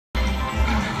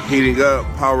Heating up,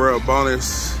 power up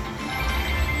bonus,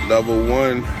 level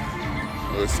 1.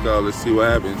 Let's go, let's see what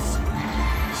happens.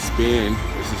 Spin,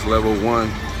 this is level 1.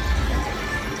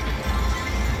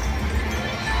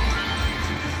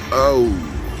 Oh,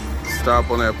 stop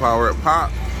on that power up,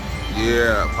 pop.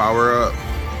 Yeah, power up.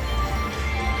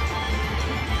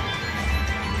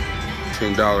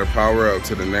 $10 power up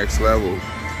to the next level.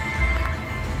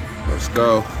 Let's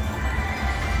go.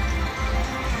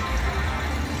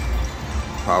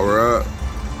 Power up.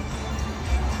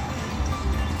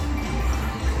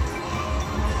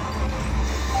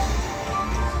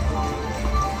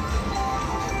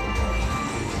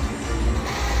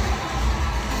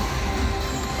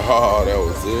 Oh, that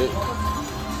was it.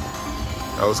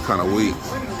 That was kind of weak.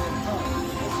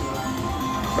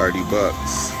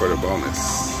 $30 for the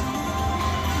bonus.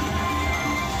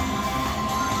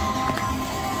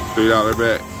 $3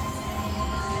 bet.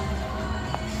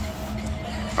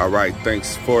 All right,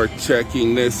 thanks for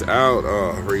checking this out.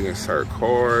 Reinsert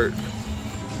card.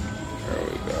 There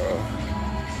we go.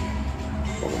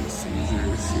 Going to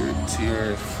Caesars, your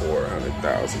tier,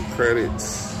 400,000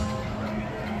 credits.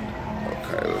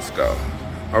 Okay, let's go.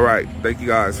 All right, thank you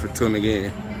guys for tuning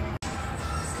in.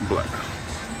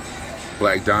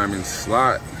 Black diamond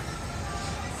slot.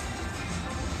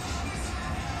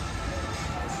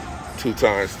 2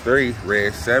 times 3,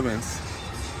 red 7s.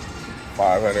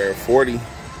 540.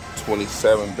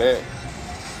 27 bet.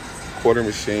 Quarter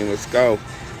machine, let's go.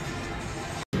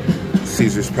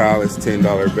 Caesar's Palace, $10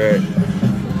 bet.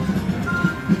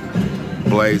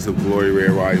 Blaze of Glory,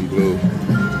 red, white, and blue.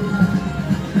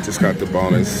 Just got the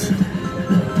bonus.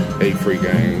 8 free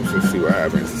games. Let's see what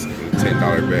happens.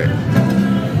 $10 bet.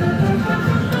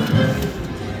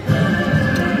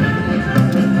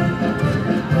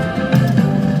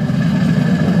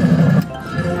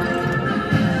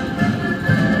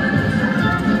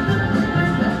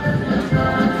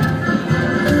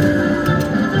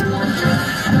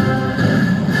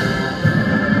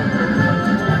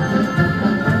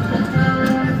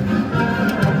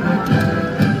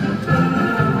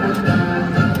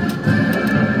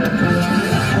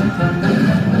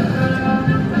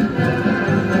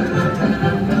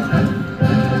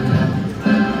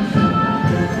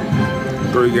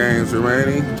 Games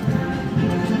remaining.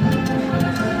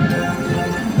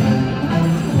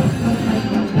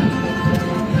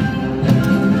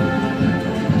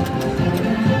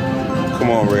 Come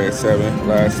on, red 7,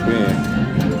 last spin.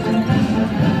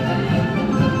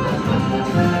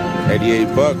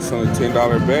 $88 on a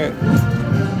 $10 bet.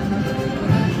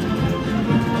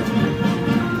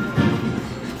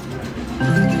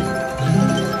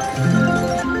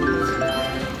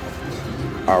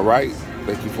 All right,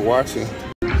 thank you for watching.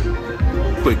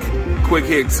 Quick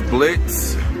hits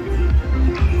BlitZ,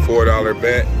 $4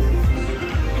 bet.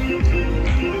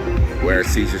 Where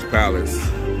Caesar's Palace.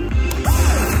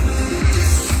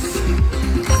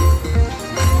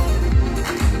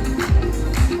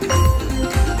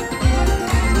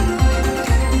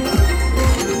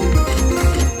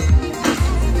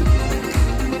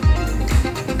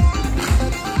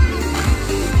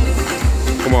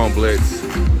 Come on, BlitZ.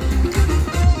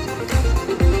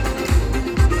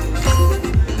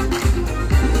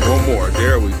 One more.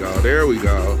 There we go. There we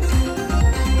go.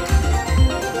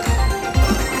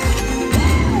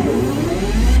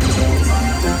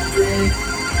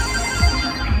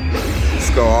 Let's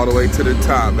go all the way to the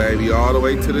top, baby. All the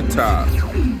way to the top.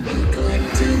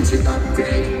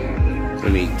 We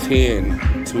need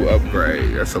 10 to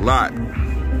upgrade. That's a lot.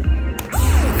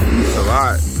 That's a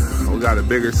lot. We got a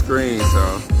bigger screen,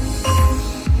 so.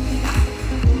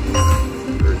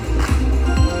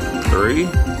 3.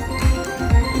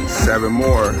 7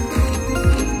 more.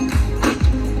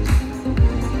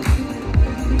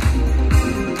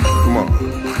 Come on.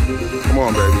 Come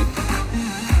on, baby.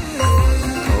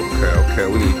 Okay,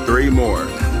 we need 3 more.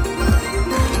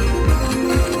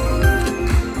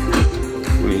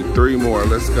 We need 3 more,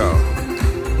 let's go.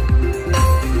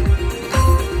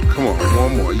 Come on,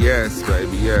 1 more. Yes,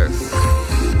 baby, yes.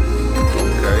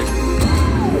 Okay.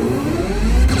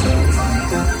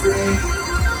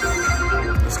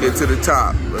 Let's get to the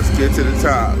top. Let's get to the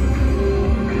top.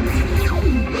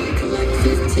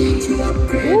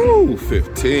 Woo,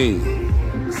 15.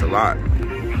 That's a lot.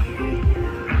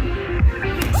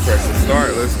 Press the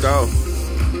start, let's go.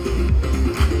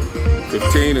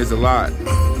 15 is a lot.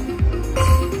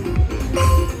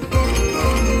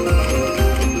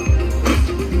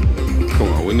 Come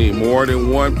on, we need more than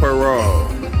 1 per roll.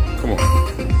 Come on.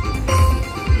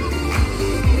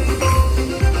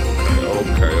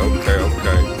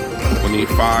 Okay. We need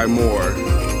 5 more.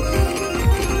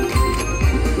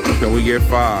 Can we get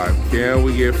 5? Can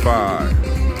we get 5?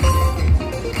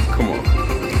 Come on.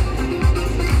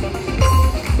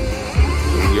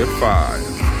 Can we get 5?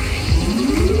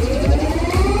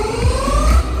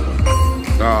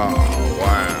 Oh,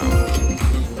 wow.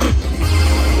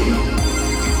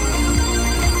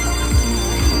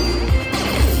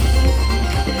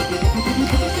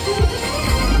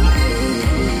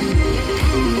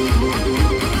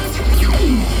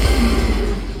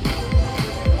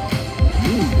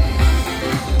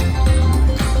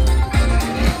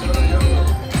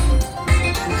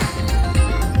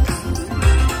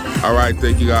 All right,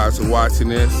 thank you guys for watching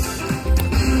this.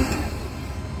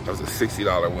 That was a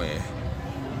 $60 win.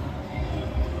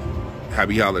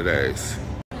 Happy holidays.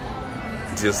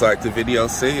 Just like the video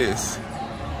says,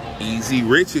 easy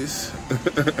riches.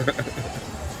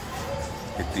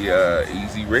 Get the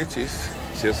easy riches,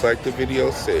 just like the video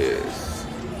says.